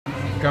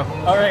Go.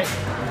 All right.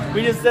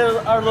 We just did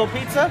our little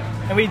pizza,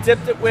 and we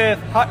dipped it with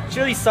hot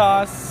chili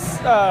sauce.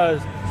 Sriracha.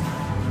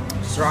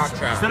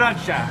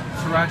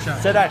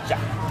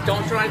 Sriracha.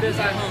 Don't try this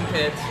at home,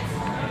 kids.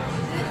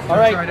 All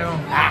right. Try it at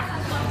home.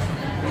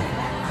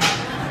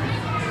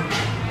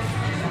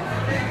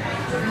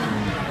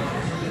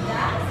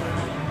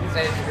 It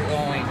says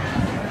glowing.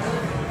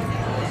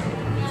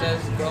 It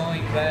says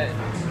glowing red.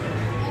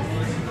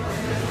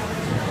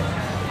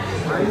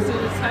 Why is it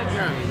its head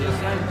growing? Its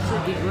head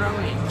should be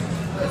growing.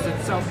 Because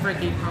it's so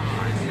freaking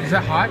hot. Is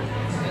that hot?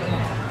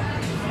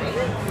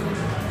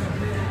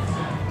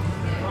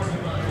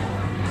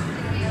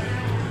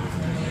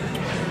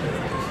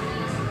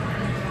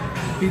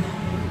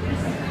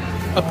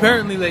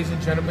 Apparently, ladies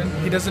and gentlemen,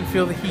 he doesn't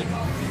feel the heat.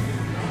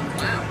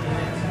 Wow.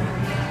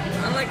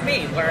 Unlike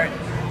me, where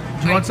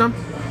Do you want some?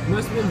 You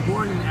must have been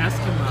born in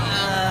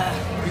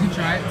Eskimo. You can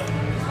try it.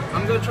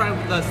 I'm gonna try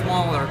the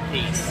smaller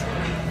piece.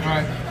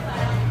 Alright.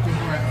 Go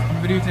for it.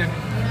 I'm videotaping.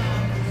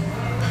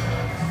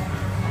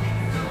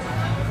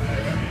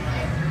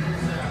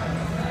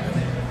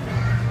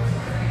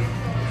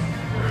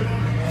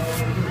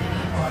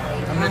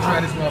 I'm gonna try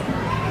it as well.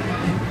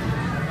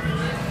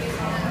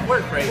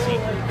 We're crazy.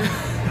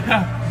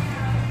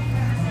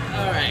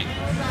 Alright.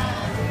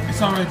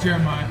 It's alright,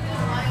 Jeremiah.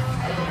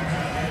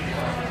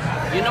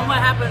 You know what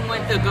happened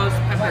with the Ghost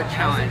Pepper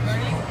Challenge?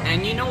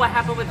 And you know what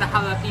happened with the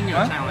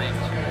Jalapeno Challenge?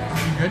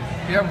 You good?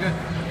 Yeah, I'm good.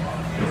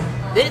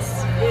 This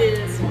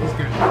is It's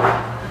good.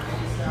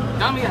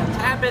 gonna be a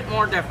tad bit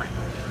more different.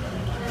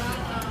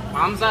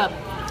 Thumbs up.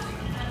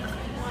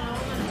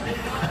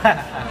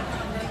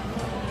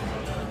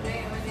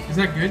 Is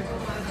that good?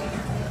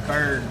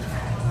 Bird.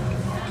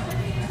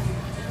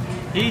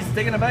 He's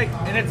taking a bite,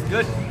 and it's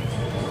good.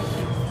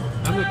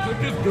 And the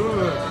cook is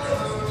good.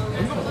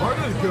 And the part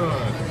is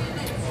good.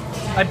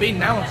 I beat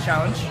Nowell's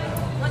challenge.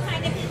 What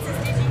kind of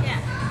pizzas did you get?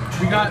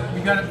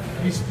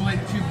 We split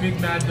 2 Big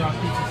Mad Dog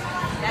pizzas.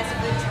 That's a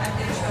good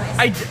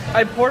choice.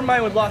 I poured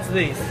mine with lots of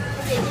these.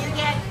 Did you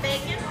get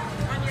bacon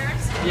on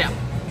yours? Yeah.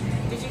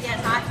 Did you get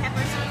hot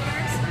peppers on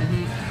yours?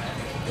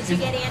 Did you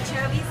get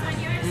anchovies on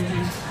yours?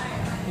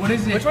 What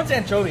is it? Which one's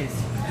anchovies?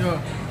 Yo,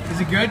 is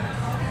it good?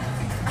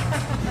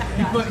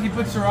 He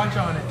put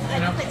sriracha on it.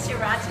 Let me put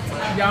sriracha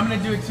together. Yeah, I'm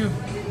gonna do it too.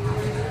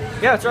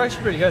 Yeah, it's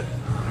actually pretty good.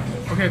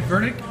 Okay,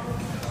 verdict.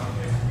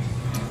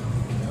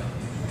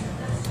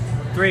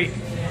 3,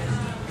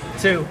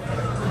 2,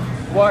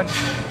 1.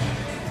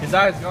 His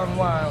eyes gone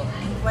wild.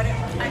 What are you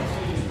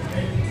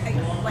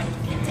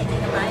taking a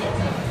bite?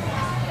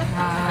 I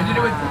did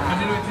it with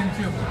him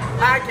too.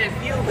 I can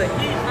feel the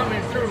heat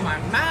coming through my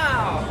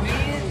mouth,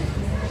 man.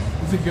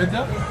 Is it good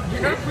though?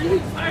 You're not breathing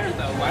fire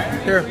though. Why are you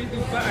Here.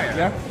 breathing fire?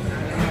 Yeah?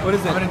 What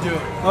is I'm it? gonna do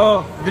it.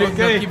 Oh, Video,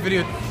 okay. no, keep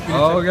video.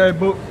 Oh, okay,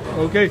 boo.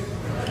 Okay.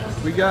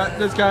 We got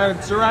this guy with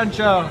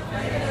sriracha.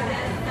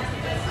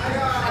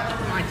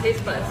 My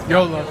taste buds.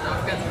 YOLO.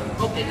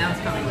 Okay, now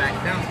it's coming back.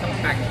 Now it's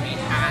coming back to me.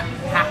 Hot.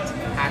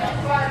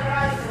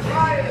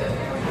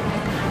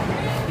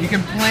 You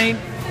can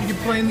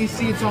plainly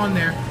see it's on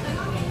there.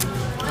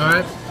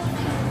 Alright.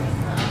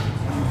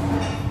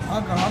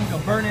 I'm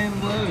gonna burn in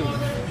blue.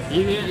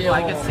 Eat it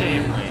like a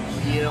sandwich.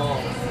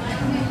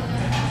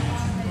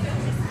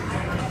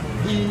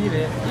 Eat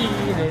it.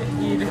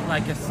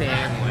 Like a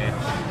sandwich.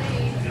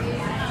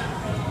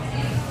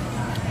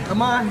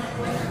 Come on.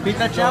 Beat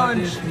that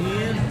challenge.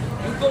 You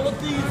go with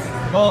these.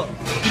 Well,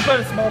 you put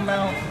a small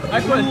amount.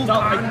 I put a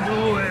dump.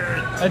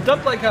 I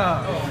dumped like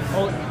a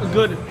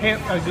good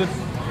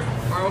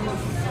I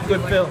almost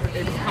good fill.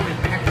 it's coming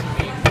back to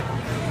me.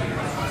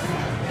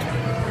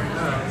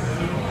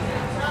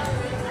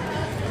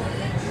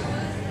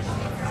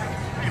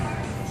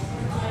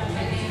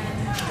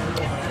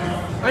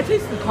 I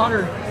taste the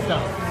hotter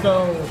stuff,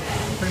 so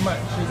pretty much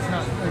it's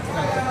not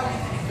expensive.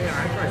 Yeah,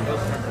 I tried those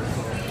peppers.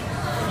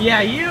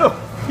 Yeah, you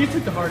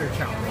took the harder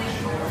challenge.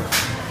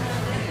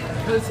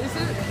 Because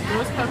isn't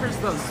those peppers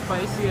the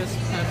spiciest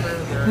pepper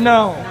there?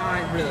 No.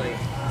 Not really.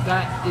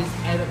 That is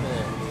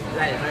edible.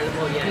 That is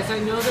edible, Because yes. I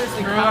know there's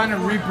the Carolina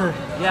California- Reaper.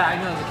 Yeah, I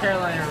know the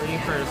Carolina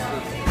Reapers.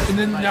 And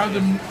then now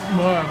the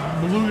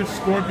Beluga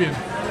Scorpion.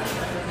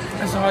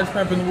 That's the hottest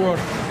pepper in the world.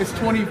 It's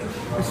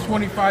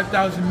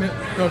 25,000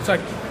 no,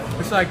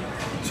 it's like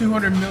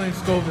 200 million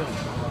Scoville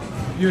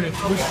units,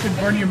 which could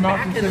burn your mouth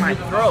Back in my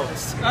throat.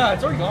 It's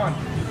already gone.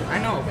 I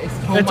know.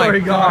 Oh It's my already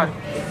God. gone.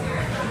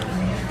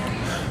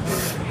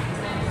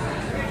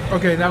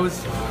 Okay, that was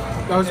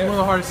one of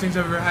the hardest things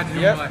I've ever had to do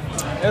in my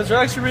life. It was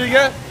actually really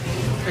good.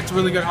 It's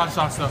really good hot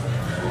sauce though.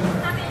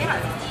 How many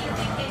pizzas do you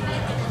think they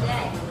make in a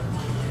day?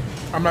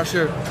 I'm not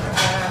sure.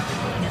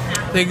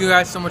 Thank you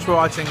guys so much for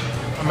watching.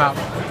 I'm out.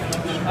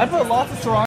 I put lots of sriracha.